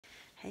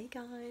Hey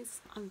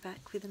guys, I'm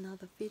back with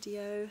another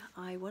video.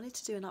 I wanted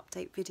to do an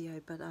update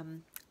video, but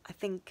I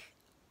think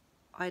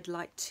I'd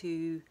like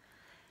to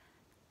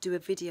do a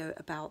video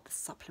about the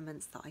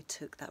supplements that I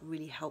took that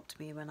really helped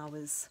me when I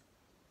was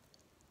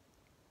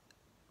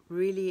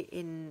really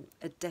in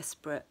a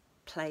desperate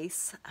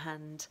place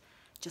and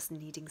just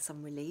needing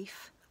some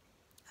relief.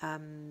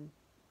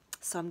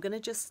 So I'm going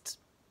to just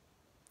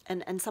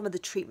and some of the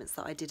treatments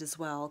that I did as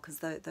well, because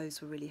those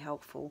were really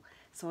helpful.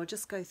 So I'll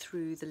just go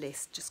through the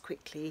list just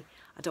quickly.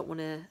 I don't want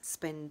to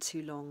spend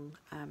too long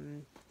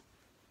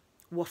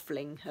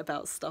waffling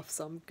about stuff,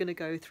 so I'm going to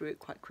go through it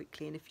quite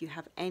quickly. And if you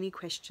have any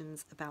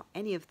questions about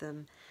any of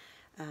them,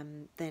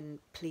 then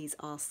please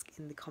ask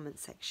in the comment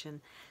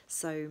section.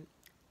 So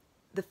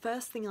the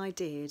first thing I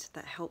did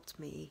that helped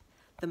me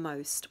the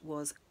most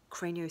was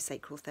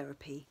craniosacral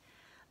therapy.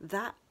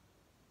 That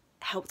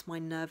helped my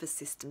nervous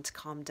system to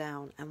calm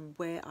down, and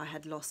where I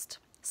had lost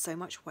so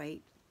much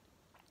weight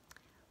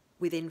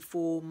within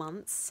 4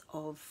 months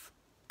of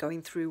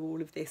going through all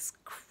of this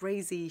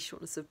crazy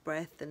shortness of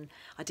breath, and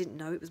I didn't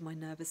know it was my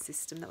nervous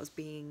system that was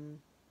being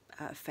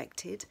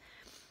affected,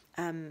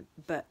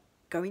 but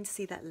going to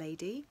see that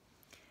lady,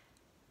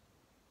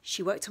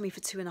 she worked on me for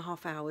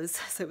 2.5 hours,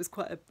 so it was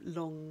quite a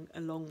long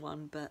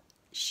one, but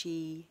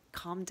she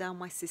calmed down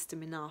my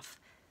system enough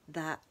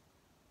that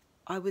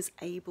I was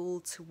able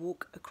to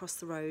walk across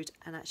the road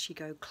and actually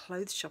go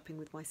clothes shopping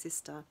with my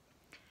sister.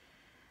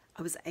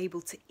 I was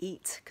able to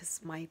eat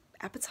because my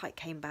appetite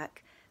came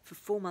back. For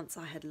 4 months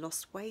I had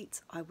lost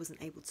weight. I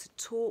wasn't able to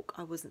talk.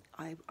 I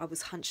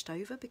was hunched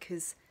over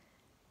because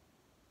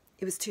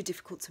it was too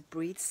difficult to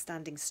breathe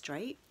standing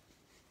straight.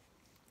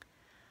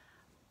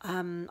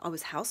 I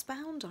was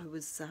housebound. I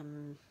was,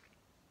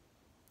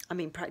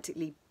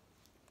 practically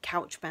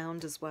couch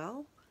bound as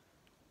well.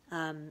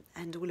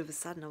 And all of a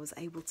sudden I was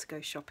able to go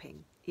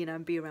shopping,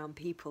 and be around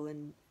people,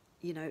 and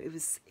it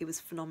was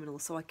phenomenal.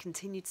 So I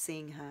continued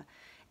seeing her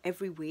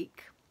every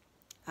week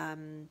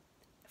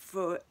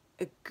for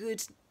a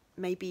good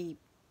maybe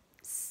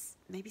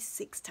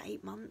 6 to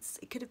 8 months.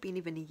 It could have been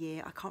even a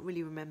year. I can't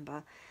really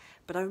remember,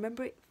 but I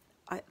remember it.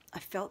 I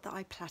felt that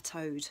I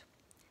plateaued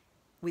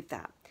with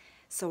that.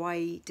 So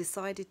I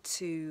decided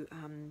to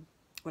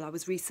well, I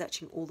was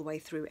researching all the way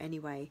through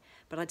anyway,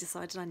 but I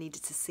decided I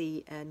needed to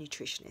see a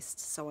nutritionist,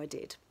 so I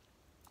did.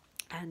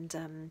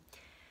 And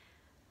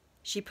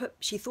she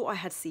thought I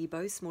had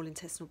SIBO, small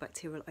intestinal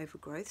bacterial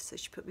overgrowth, so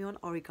she put me on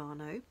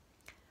oregano,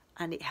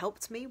 and it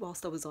helped me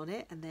whilst I was on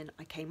it. And then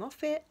I came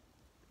off it,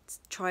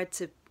 tried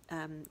to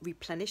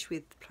replenish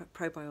with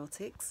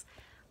probiotics,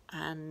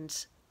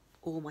 and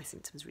all my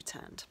symptoms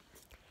returned.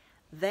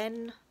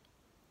 Then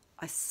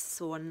I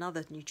saw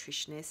another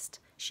nutritionist.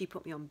 She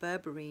put me on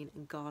berberine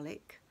and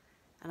garlic,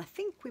 and I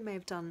think we may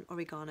have done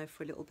oregano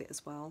for a little bit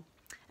as well,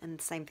 and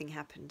the same thing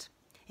happened.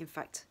 In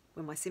fact,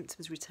 when my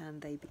symptoms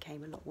returned, they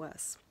became a lot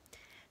worse.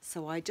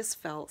 So I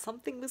just felt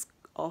something was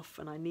off,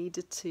 and I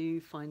needed to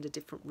find a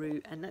different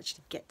route and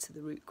actually get to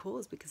the root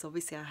cause, because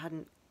obviously I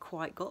hadn't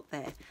quite got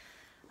there.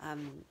 I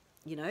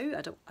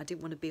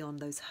didn't want to be on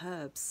those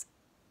herbs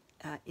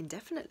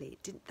indefinitely.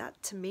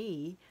 That to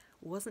me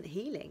wasn't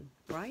healing,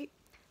 right?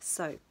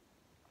 So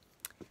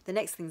the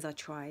next things I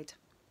tried.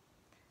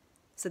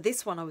 So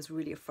this one I was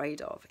really afraid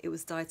of. It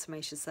was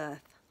diatomaceous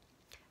earth.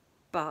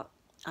 But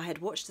I had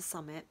watched a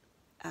summit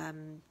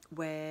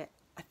where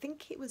I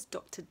think it was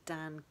Dr.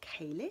 Dan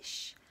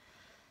Kalish.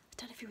 I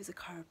don't know if he was a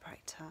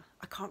chiropractor.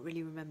 I can't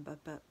really remember,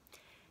 but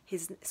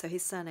his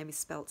surname is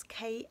spelt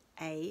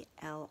Kalish.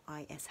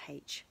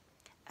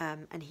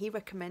 And he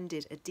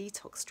recommended a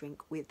detox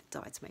drink with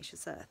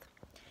diatomaceous earth.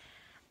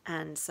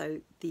 And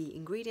so the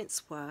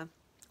ingredients were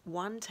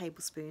 1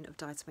 tablespoon of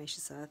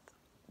diatomaceous earth,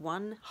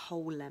 1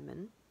 whole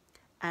lemon,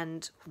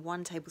 and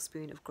 1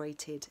 tablespoon of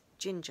grated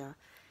ginger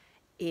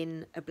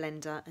in a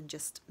blender, and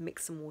just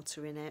mix some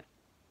water in it.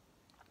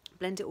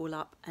 Blend it all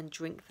up and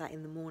drink that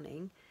in the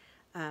morning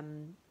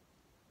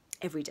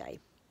every day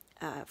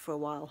for a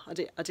while. I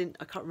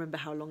can't remember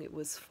how long it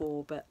was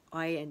for, but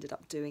I ended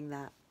up doing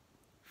that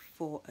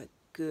for a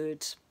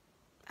good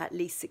at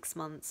least 6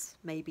 months,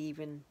 maybe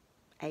even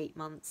 8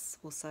 months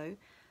or so,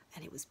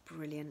 and it was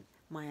brilliant.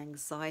 My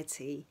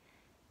anxiety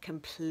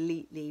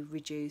completely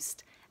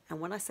reduced.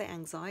 And when I say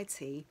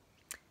anxiety,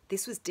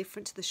 this was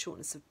different to the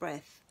shortness of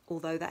breath,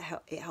 although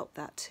it helped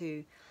that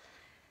too.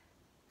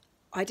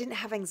 I didn't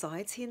have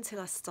anxiety until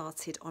I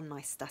started on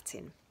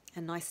nystatin,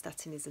 and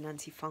nystatin is an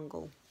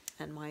antifungal,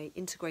 and my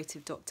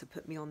integrative doctor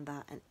put me on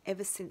that, and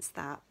ever since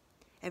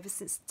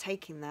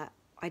taking that,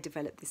 I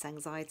developed this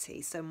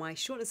anxiety. So my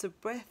shortness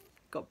of breath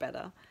got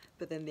better,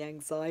 but then the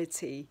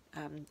anxiety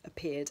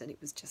appeared, and it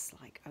was just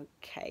like,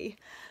 okay.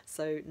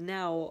 So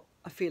now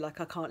I feel like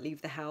I can't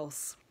leave the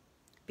house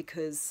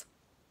because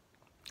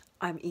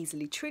I'm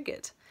easily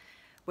triggered.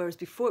 Whereas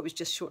before it was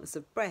just shortness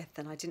of breath,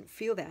 and I didn't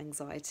feel the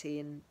anxiety,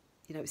 and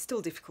it's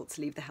still difficult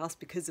to leave the house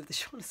because of the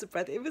shortness of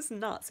breath. It was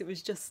nuts. It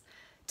was just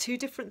two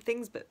different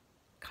things, but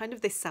kind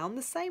of they sound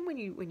the same when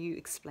you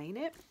explain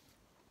it.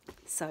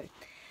 So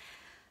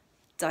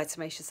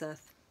diatomaceous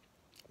earth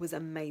was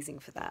amazing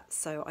for that.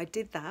 So I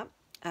did that,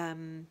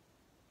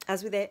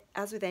 As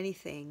with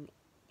anything,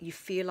 you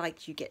feel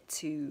like you get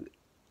to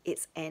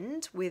its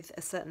end with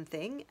a certain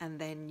thing, and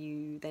then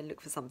you then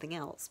look for something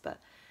else. But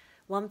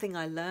one thing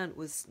I learned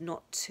was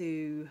not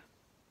to.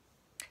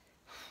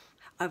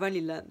 I've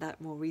only learnt that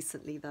more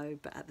recently though,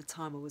 but at the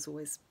time I was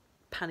always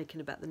panicking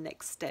about the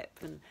next step.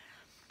 And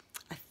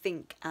I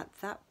think at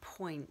that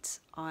point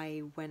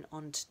I went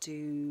on to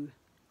do,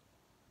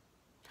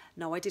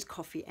 no, I did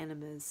coffee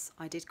enemas.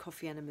 I did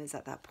coffee enemas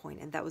at that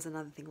point, and that was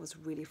another thing I was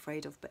really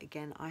afraid of. But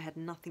again, I had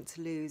nothing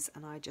to lose,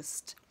 and I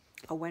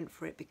went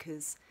for it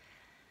because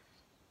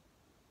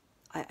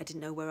I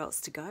didn't know where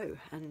else to go.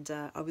 And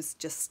I was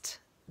just,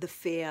 the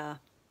fear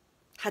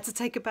had to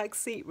take a back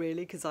seat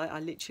really, because I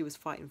literally was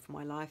fighting for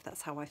my life.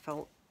 That's how I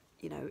felt,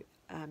 you know,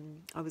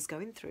 I was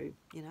going through,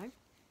 you know.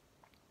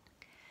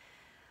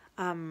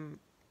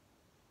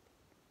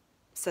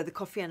 So the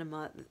coffee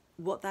enema,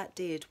 what that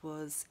did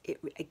was, it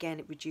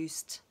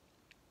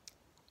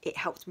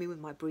helped me with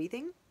my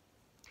breathing.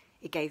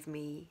 It gave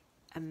me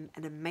an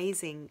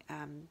amazing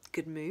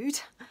good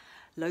mood,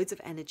 loads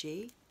of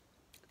energy,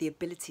 the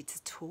ability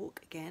to talk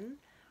again.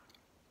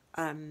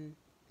 In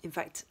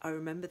fact, I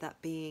remember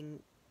that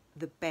being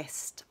the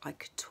best I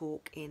could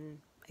talk in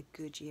a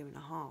good year and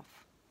a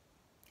half.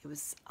 It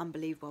was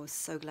unbelievable. I was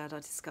so glad I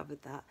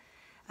discovered that.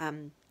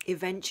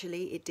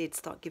 Eventually it did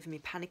start giving me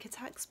panic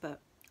attacks, but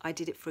I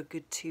did it for a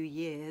good 2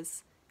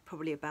 years,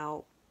 probably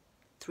about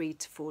 3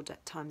 to 4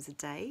 times a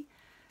day,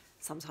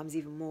 sometimes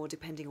even more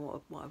depending on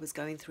what I was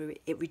going through.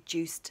 It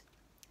reduced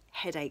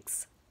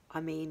headaches.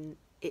 I mean,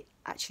 it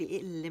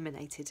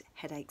eliminated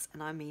headaches,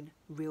 and I mean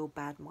real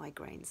bad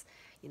migraines,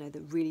 you know,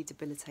 the really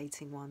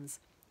debilitating ones.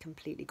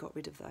 Completely got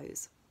rid of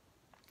those.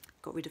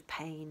 Got rid of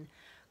pain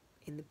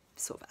in the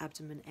sort of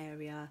abdomen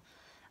area.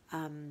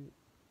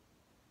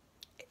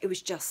 It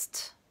was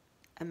just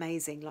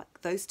amazing.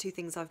 Like those two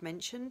things I've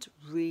mentioned,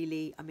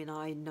 really, I mean,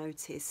 I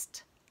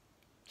noticed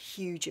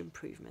huge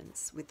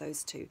improvements with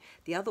those two.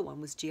 The other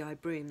one was GI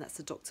Broom. That's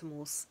a Dr.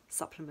 Morse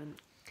supplement.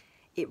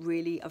 It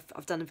really,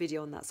 I've done a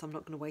video on that, so I'm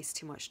not going to waste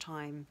too much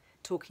time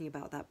talking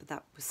about that, but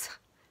that was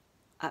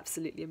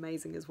absolutely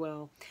amazing as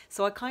well.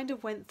 So I kind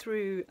of went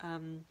through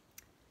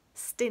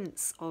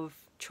stints of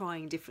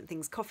trying different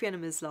things. Coffee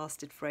enemas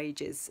lasted for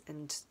ages,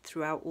 and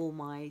throughout all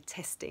my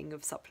testing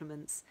of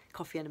supplements,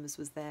 coffee enemas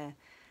was there,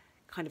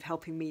 kind of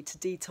helping me to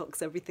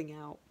detox everything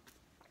out.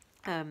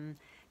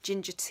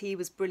 Ginger tea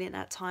was brilliant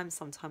at times,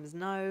 sometimes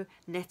no.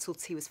 Nettle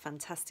tea was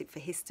fantastic for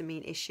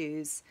histamine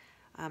issues.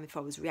 If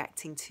I was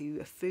reacting to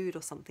a food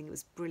or something, it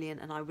was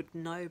brilliant, and I would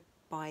know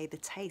by the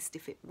taste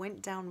if it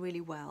went down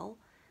really well,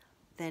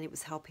 then it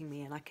was helping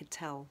me, and I could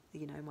tell,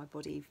 you know, my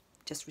body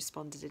just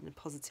responded in a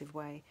positive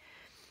way.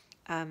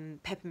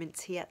 Peppermint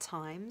tea at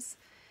times.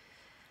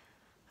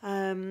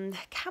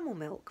 Camel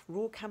milk,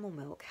 raw camel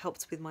milk,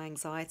 helped with my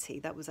anxiety.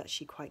 That was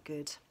actually quite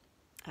good.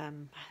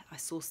 I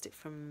sourced it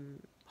from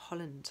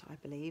Holland, I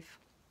believe.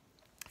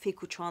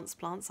 Fecal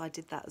transplants, I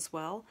did that as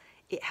well.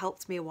 It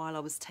helped me while I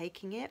was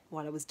doing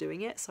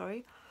it,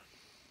 sorry.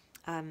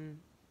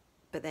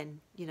 But then,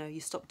 you know, you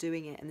stop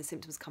doing it and the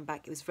symptoms come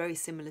back. It was very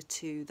similar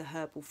to the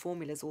herbal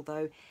formulas,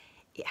 although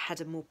it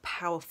had a more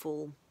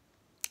powerful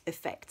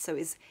effect. So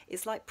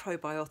it's like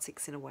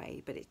probiotics in a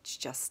way, but it's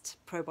just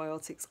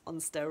probiotics on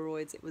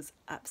steroids. It was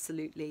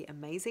absolutely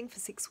amazing for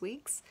 6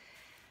 weeks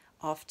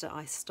after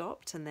I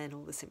stopped, and then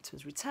all the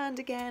symptoms returned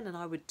again, and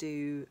I would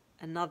do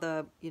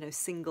another, you know,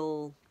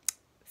 single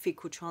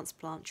fecal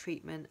transplant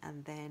treatment,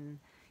 and then,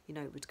 you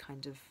know, it would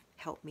kind of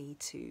help me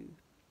to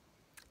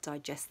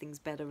digest things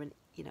better and,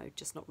 you know,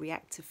 just not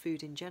react to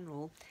food in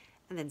general,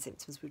 and then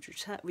symptoms would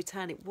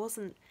return. It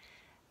wasn't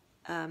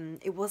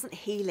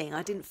healing.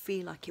 I didn't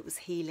feel like it was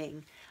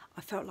healing.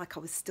 I felt like I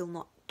was still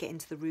not getting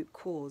to the root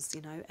cause,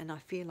 you know, and I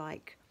feel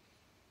like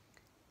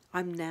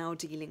I'm now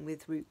dealing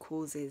with root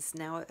causes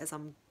now as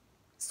I'm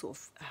sort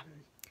of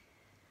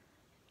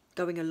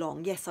going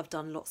along. Yes, I've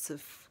done lots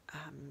of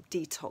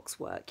detox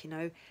work, you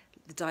know,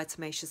 the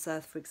diatomaceous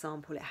earth, for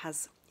example,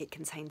 it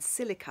contains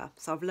silica.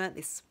 So I've learnt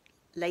this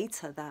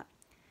later, that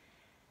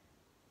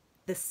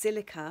the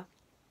silica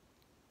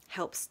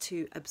helps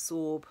to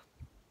absorb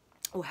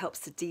or helps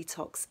to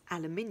detox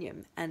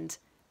aluminium, and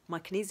my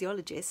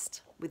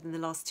kinesiologist within the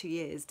last 2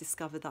 years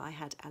discovered that I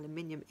had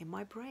aluminium in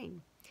my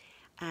brain,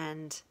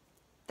 and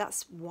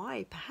that's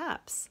why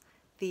perhaps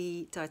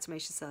the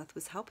diatomaceous earth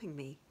was helping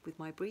me with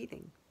my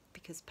breathing,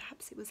 because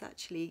perhaps it was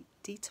actually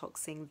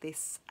detoxing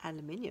this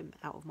aluminium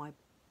out of my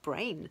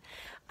brain.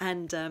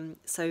 And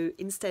so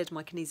instead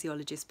my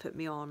kinesiologist put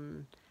me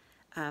on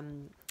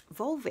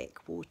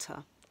Volvic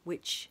water,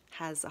 which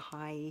has a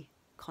high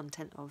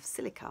content of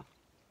silica,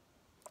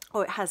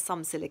 or it has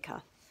some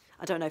silica.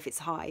 I don't know if it's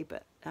high,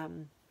 but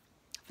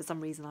for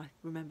some reason I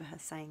remember her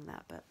saying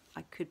that, but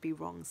I could be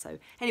wrong. So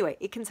anyway,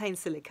 it contains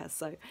silica,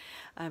 so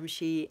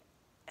she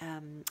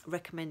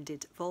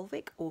recommended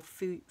Volvic or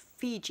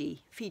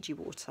Fiji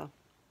water.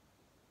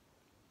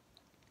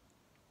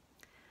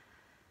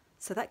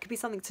 So that could be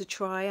something to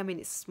try. I mean,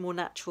 it's more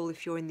natural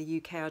if you're in the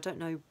UK. I don't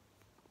know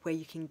where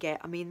you can get,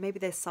 I mean, maybe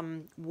there's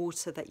some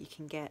water that you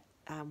can get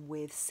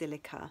with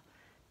silica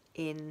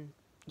in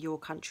your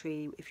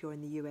country. If you're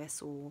in the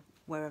US or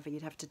wherever,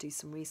 you'd have to do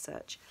some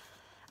research.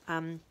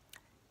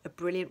 A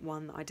brilliant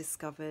one that I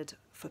discovered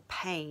for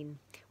pain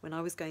when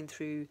I was going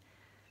through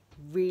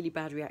really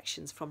bad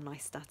reactions from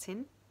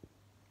nystatin.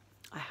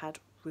 I had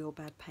real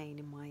bad pain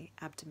in my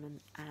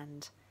abdomen,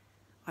 and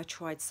I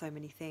tried so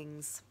many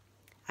things,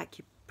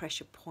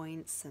 acupressure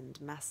points and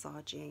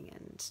massaging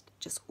and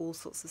just all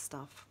sorts of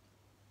stuff,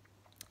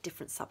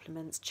 different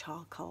supplements,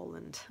 charcoal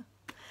and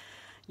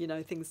you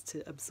know, things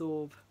to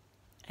absorb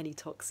any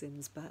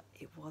toxins, but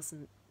it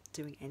wasn't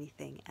doing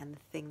anything. And the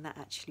thing that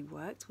actually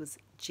worked was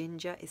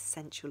ginger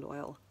essential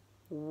oil.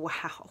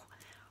 Wow,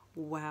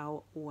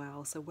 wow,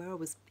 wow. So where I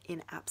was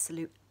in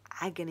absolute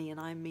agony, and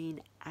I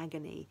mean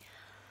agony,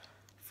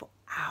 for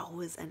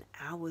hours and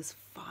hours,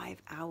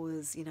 5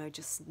 hours, you know,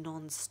 just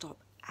non-stop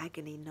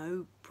agony,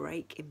 no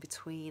break in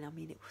between. I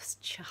mean, it was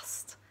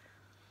just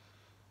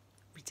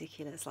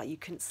ridiculous. Like, you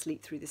couldn't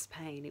sleep through this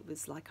pain. It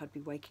was like I'd be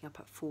waking up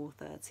at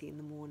 4:30 in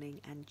the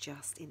morning and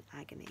just in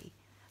agony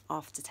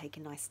after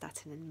taking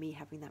nystatin and me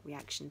having that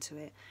reaction to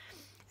it.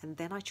 And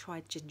then I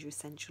tried ginger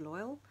essential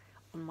oil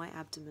on my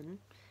abdomen,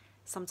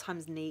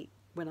 sometimes neat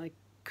when I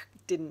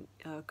couldn't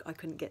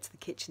get to the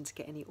kitchen to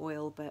get any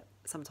oil, but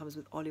sometimes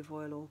with olive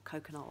oil or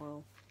coconut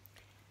oil,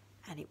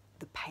 and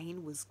the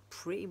pain was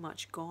pretty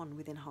much gone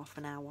within half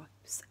an hour.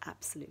 It was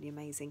absolutely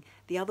amazing.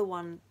 The other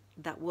one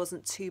that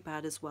wasn't too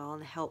bad as well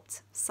and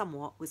helped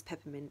somewhat was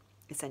peppermint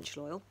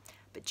essential oil,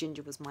 but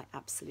ginger was my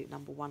absolute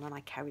number one, and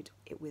I carried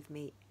it with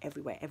me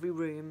everywhere, every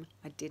room.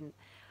 I didn't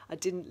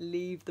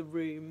leave the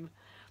room,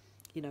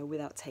 you know,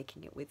 without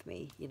taking it with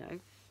me. You know,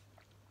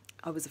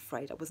 I was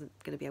afraid I wasn't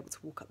going to be able to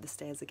walk up the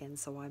stairs again,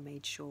 so I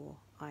made sure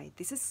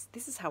this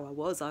is how I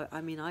was.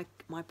 I mean,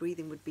 my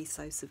breathing would be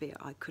so severe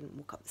I couldn't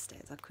walk up the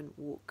stairs. I couldn't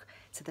walk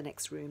to the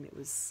next room. It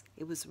was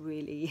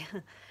really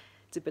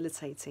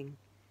debilitating.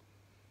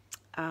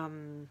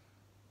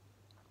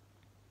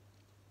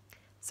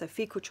 So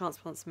fecal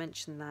transplants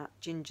mentioned that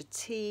ginger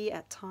tea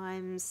at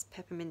times,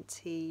 peppermint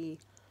tea,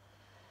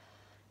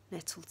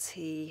 nettle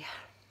tea,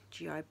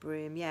 GI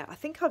broom. Yeah, I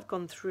think I've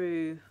gone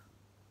through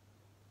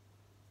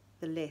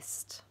the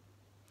list.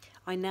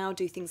 I now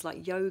do things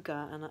like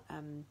yoga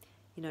and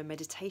you know,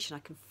 meditation. I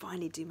can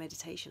finally do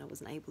meditation. I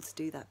wasn't able to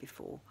do that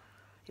before.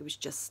 I was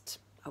just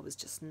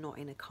not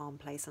in a calm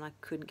place, and I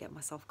couldn't get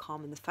myself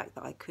calm, and the fact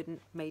that I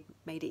couldn't made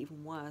it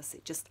even worse.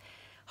 It just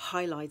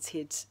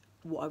highlighted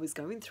what I was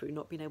going through,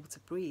 not being able to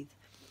breathe.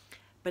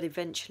 But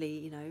eventually,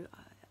 you know,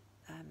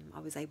 I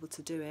was able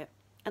to do it,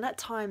 and at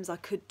times I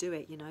could do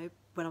it, you know,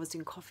 when I was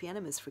doing coffee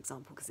enemas, for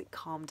example, because it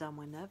calmed down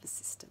my nervous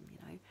system, you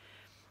know.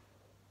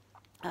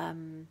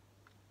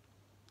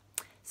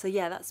 So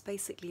yeah, that's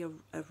basically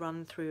a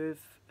run through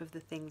of the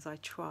things I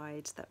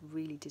tried that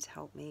really did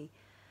help me.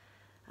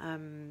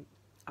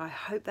 I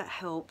hope that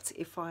helped.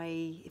 If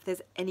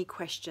there's any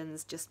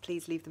questions, just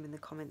please leave them in the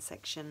comment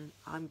section.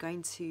 I'm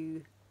going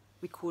to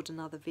record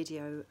another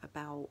video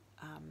about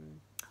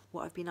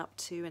what I've been up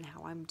to and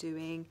how I'm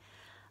doing.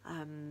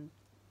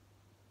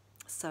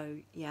 So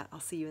yeah, I'll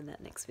see you in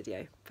that next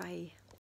video. Bye.